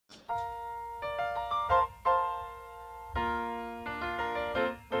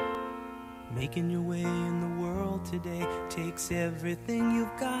Making your way in the world today takes everything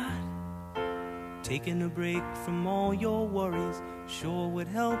you've got. Taking a break from all your worries sure would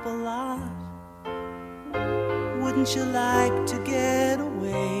help a lot. Wouldn't you like to get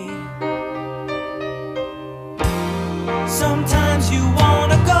away? Sometimes you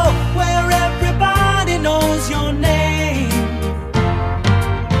wanna go where everybody knows your name,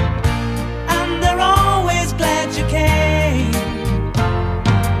 and they're always glad you came.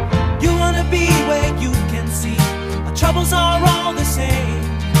 You wanna be where you can see our troubles are all the same.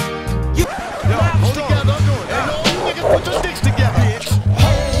 Yo, hold together. Hey, no, niggas, put your sticks together, bitch.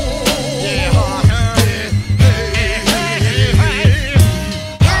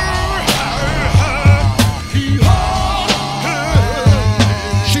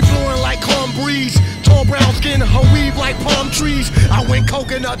 Her weave like palm trees. I went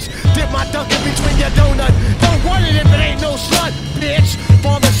coconuts, dip my dunk in between your donut. Don't want it if it ain't no slut, bitch.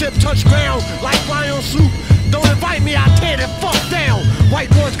 Fathership touch ground like lion soup. Don't invite me, I tear the fuck down.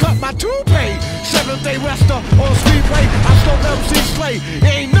 White boys cut my toupee. Seventh-day rester on Speedway. I stole MC Slay. It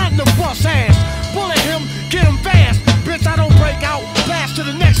ain't nothing to bust ass. Bullet him, get him fast. Bitch, I don't break out, blast to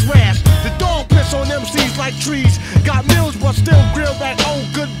the next rash. The dog piss on MCs like trees. Got meals but still grill that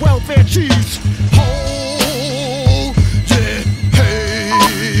old good welfare cheese.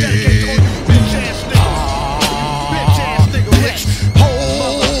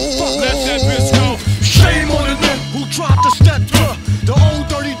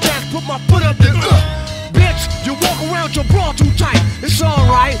 Your bra too tight, it's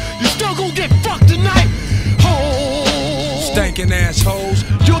alright. You still gon' get fucked tonight. Stankin' assholes.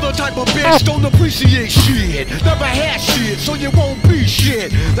 You're the type of bitch don't appreciate shit. Never had shit, so you won't be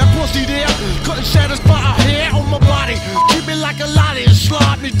shit. That pussy there couldn't satisfy a hair on my body. Keep me like a lottie and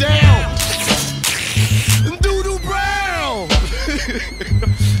slide me down. Doodle brown.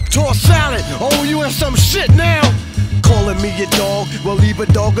 Toss salad, oh you in some shit now. Calling me a dog, well leave a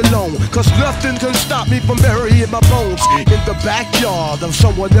dog alone. Cause nothing can stop me from burying my bones in the backyard of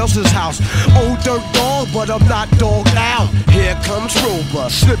someone else's house. Old dirt dog, but I'm not dogged out. Here comes Rover,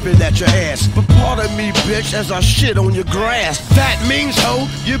 snipping at your ass. But pardon me bitch as I shit on your grass. That means ho,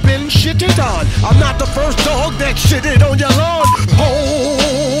 you've been shitted on. I'm not the first dog that shitted on your lawn.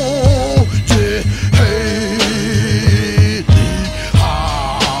 Oh, yeah, hey.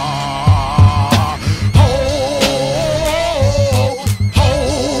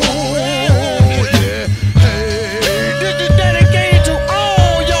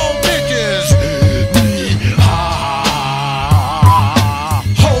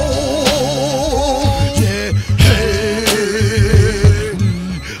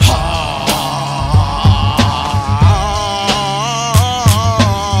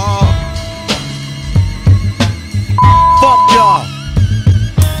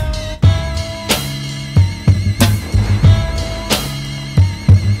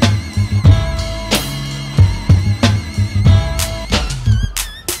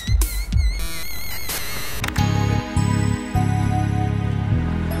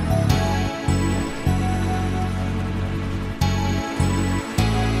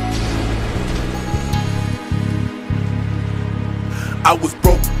 I was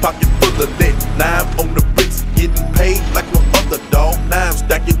broke, pocket full of lead. Now I'm on the bricks, getting paid like no other dog. Now I'm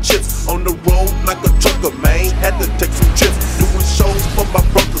stacking chips on the road like a trucker, man. Had to take some trips, doing shows for my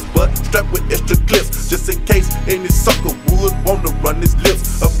brothers, but strapped with extra clips, just in case any sucker would wanna run his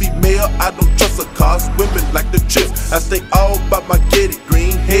lips. A female, I don't trust her, cause women like the trips. I stay all by my get it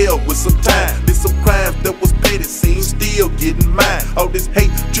green, hell with some time. Did some crimes that was petty, seems still getting mine. All this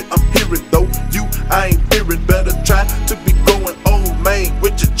hate I'm hearing though, you I ain't fearing. Better try to be going old man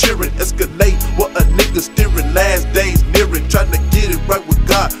with your cheering. Escalate what a nigga steering. Last days nearing, trying to get it right with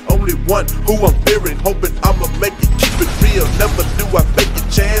God. Only one who I'm fearing, hoping I'ma make it, keep it real. Never do I fake it,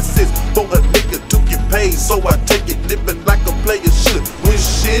 chances for a nigga to get paid, so I take it. Living like a player should,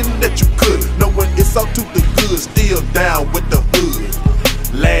 wishing that you could, knowing it's all to the good. Still down with the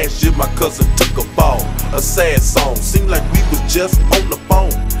hood. Last year my cousin took a fall, a sad song. Seemed like we was just on the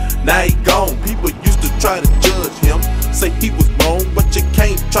phone. Now he gone. People used to try to judge him, say he was wrong, but you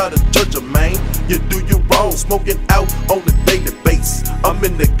can't try to judge a man. You do you wrong, smoking out on a daily basis. I'm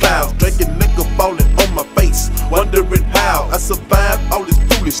in the clouds, drinking liquor, falling on my face, wondering how I survived all this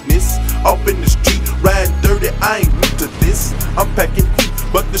foolishness. Off in the street, riding dirty, I ain't new to this. I'm packing heat,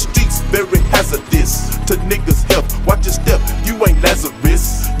 but the streets very hazardous to niggas' health. Watch your step, you ain't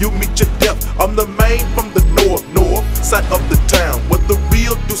Lazarus, you meet your death. I'm the man from the north side of the town, where the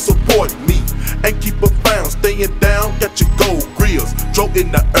real do support me and keep a found. Staying down, got your gold grills, drove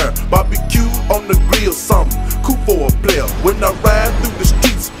in the air, barbecue on the grill, something cool for a player. When I ride through the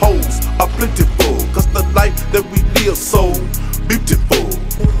streets, hoes are plenty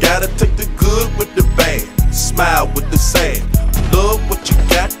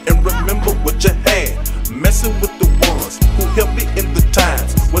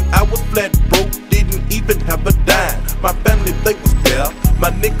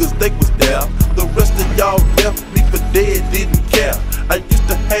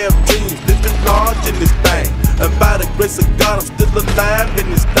grace of God, I'm still alive in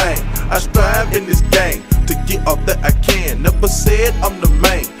this thing. I strive in this game to get all that I can. Never said I'm the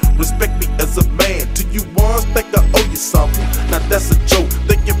main. Respect me as a man. To you ones think I owe you something. Now that's a joke.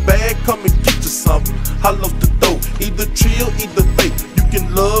 Thinking bad, come and get you something. Hollows to throw. Either trill, either fake. You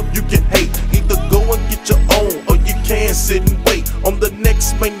can love, you can hate. Either go and get your own, or you can sit and wait on the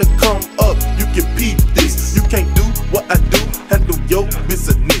next man to come up. You can peep this. You can't do what I do. Handle your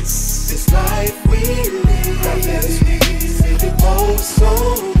business. This life we live, oh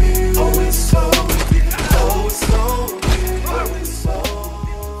so big, oh it's so big, oh it's so big, oh it's so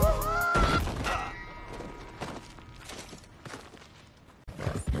big.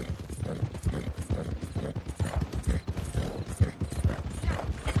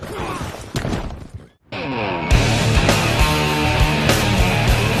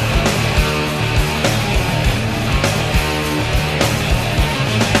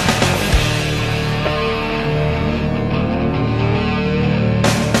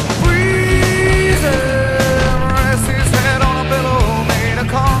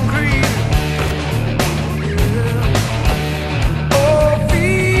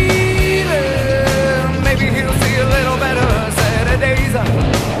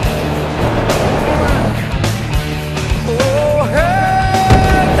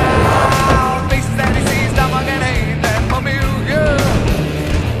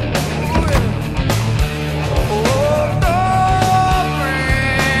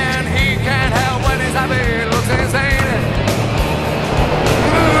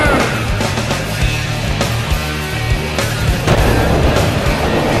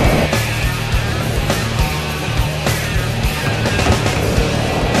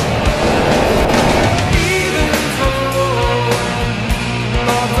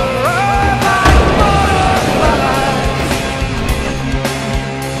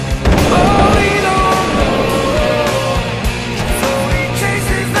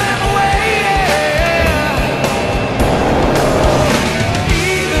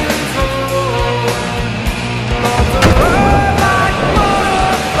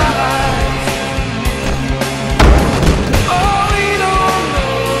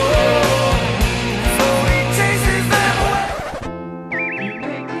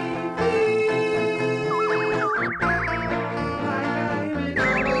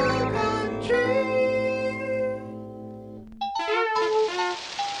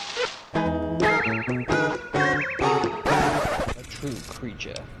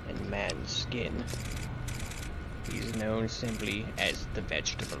 Creature in man's skin. He's known simply as the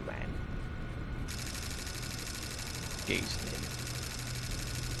Vegetable Man. Gazing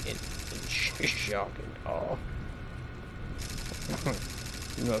in shock and awe.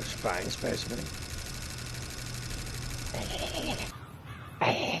 Most fine specimen.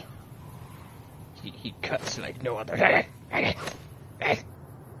 He cuts like no other.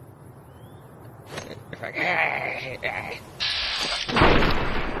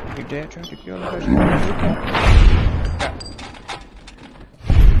 You dare try to kill the vegetable?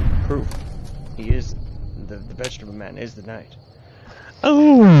 Proof. He is the Vegetable Man is the Knight.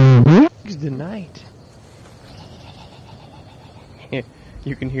 Oh, he's the Knight.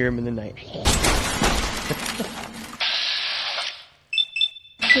 You can hear him in the night.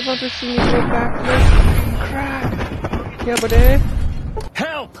 I've ever seen you go backwards. Crap. Yeah, buddy.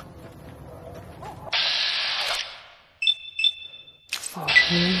 Help! Fuck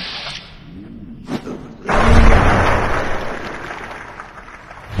me.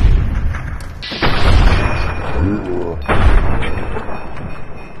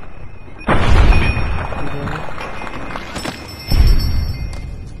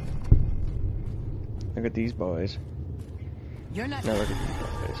 Look at these boys. You're not. Now look at these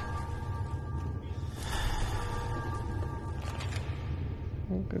boys.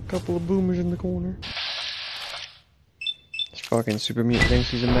 Look, a couple of boomers in the corner. This fucking super mutant thinks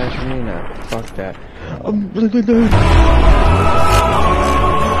he's a match for me now. Fuck that.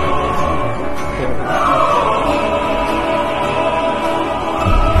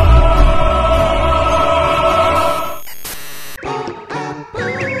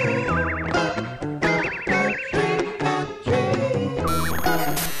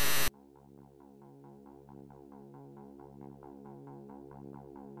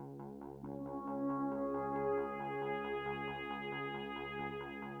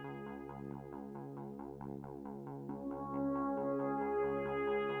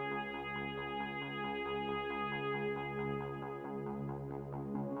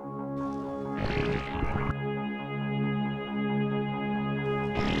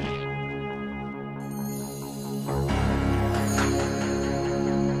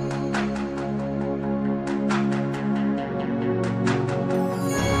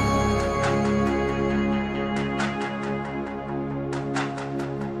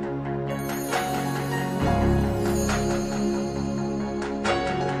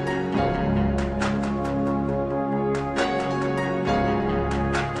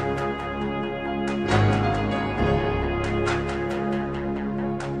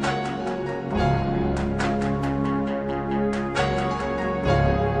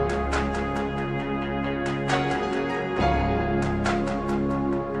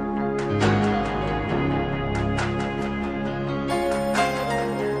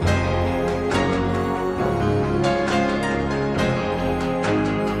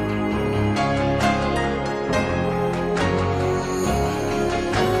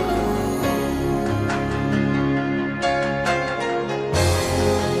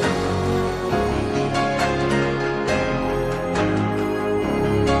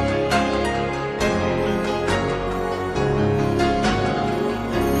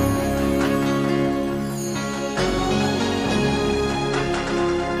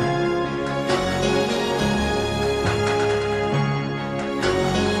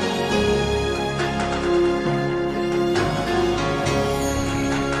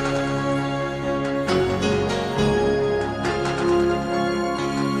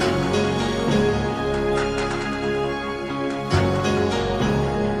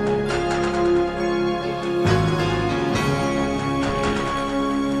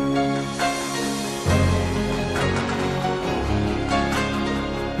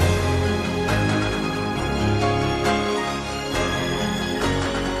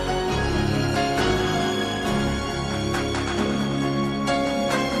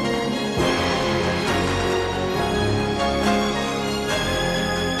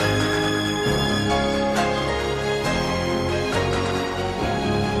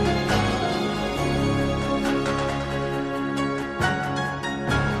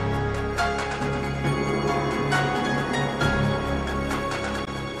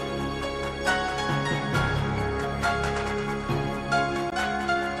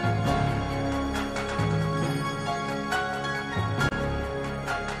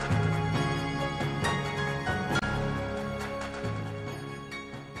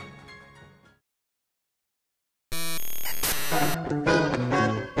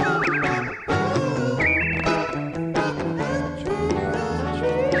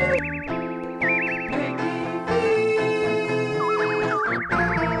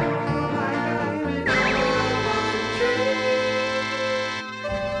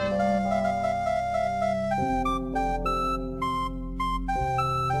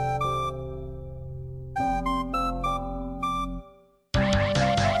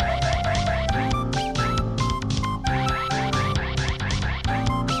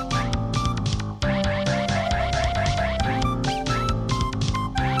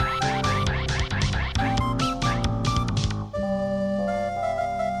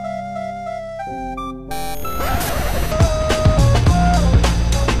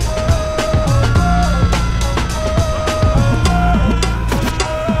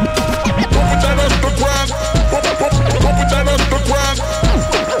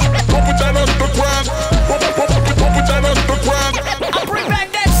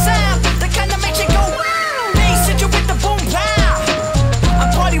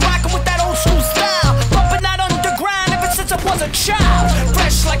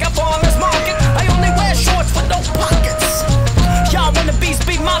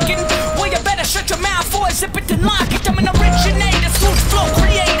 sip it and lock it. I'm an originator, smooth flow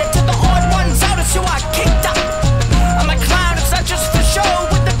creator. To the odd ones out, it's who I kicked up. I'm a clown, it's not just for show.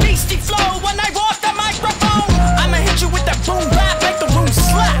 With the beastie flow, when I walk the microphone, I'ma hit you with that boom bap, make the room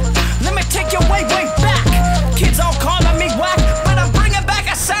slap. Let me take you way, way back. Kids all calling me whack, but I'm bringing back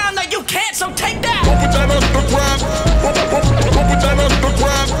a sound that you can't, so take that. Pump it down on the ground. Pump it down on the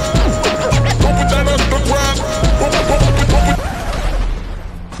ground. Pump it down on the ground. Pump it.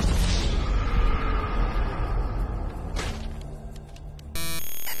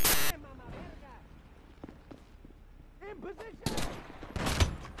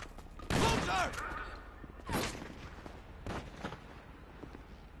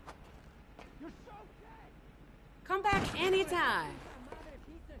 Come back anytime.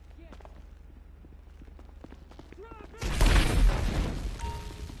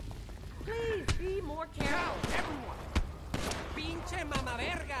 Please be more careful. Everyone. Pinche mama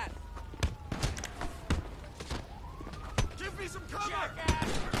verga. Give me some cover.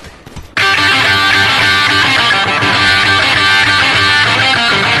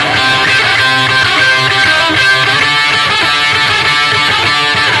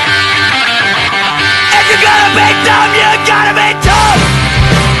 You gotta be tough.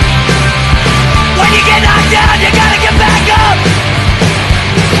 When you get knocked down, you gotta get back up.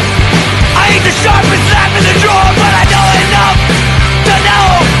 I ain't the sharpest knife in the drawer, but I know enough to know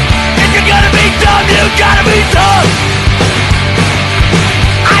if you're gonna be dumb, you gotta be tough.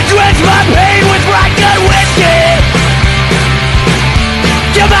 I drench my pain with rotgut whiskey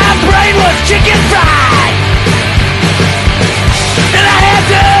till my brain was chicken fried, and I had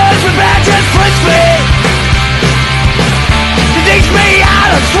this with mattress frisbee. Teach me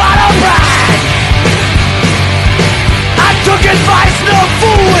how to swallow pride. I took advice no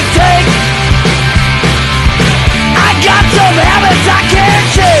fool would take. I got some habits I can't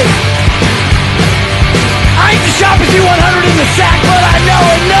shake. I ain't the sharpest E100 in the sack, but I know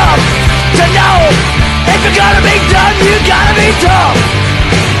enough to know if you're gonna be dumb, you gotta be tough.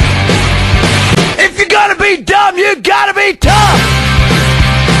 If you're gonna be dumb, you gotta be tough.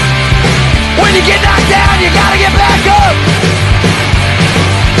 When you get knocked down, you gotta get back up.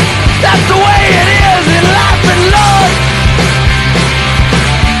 That's the way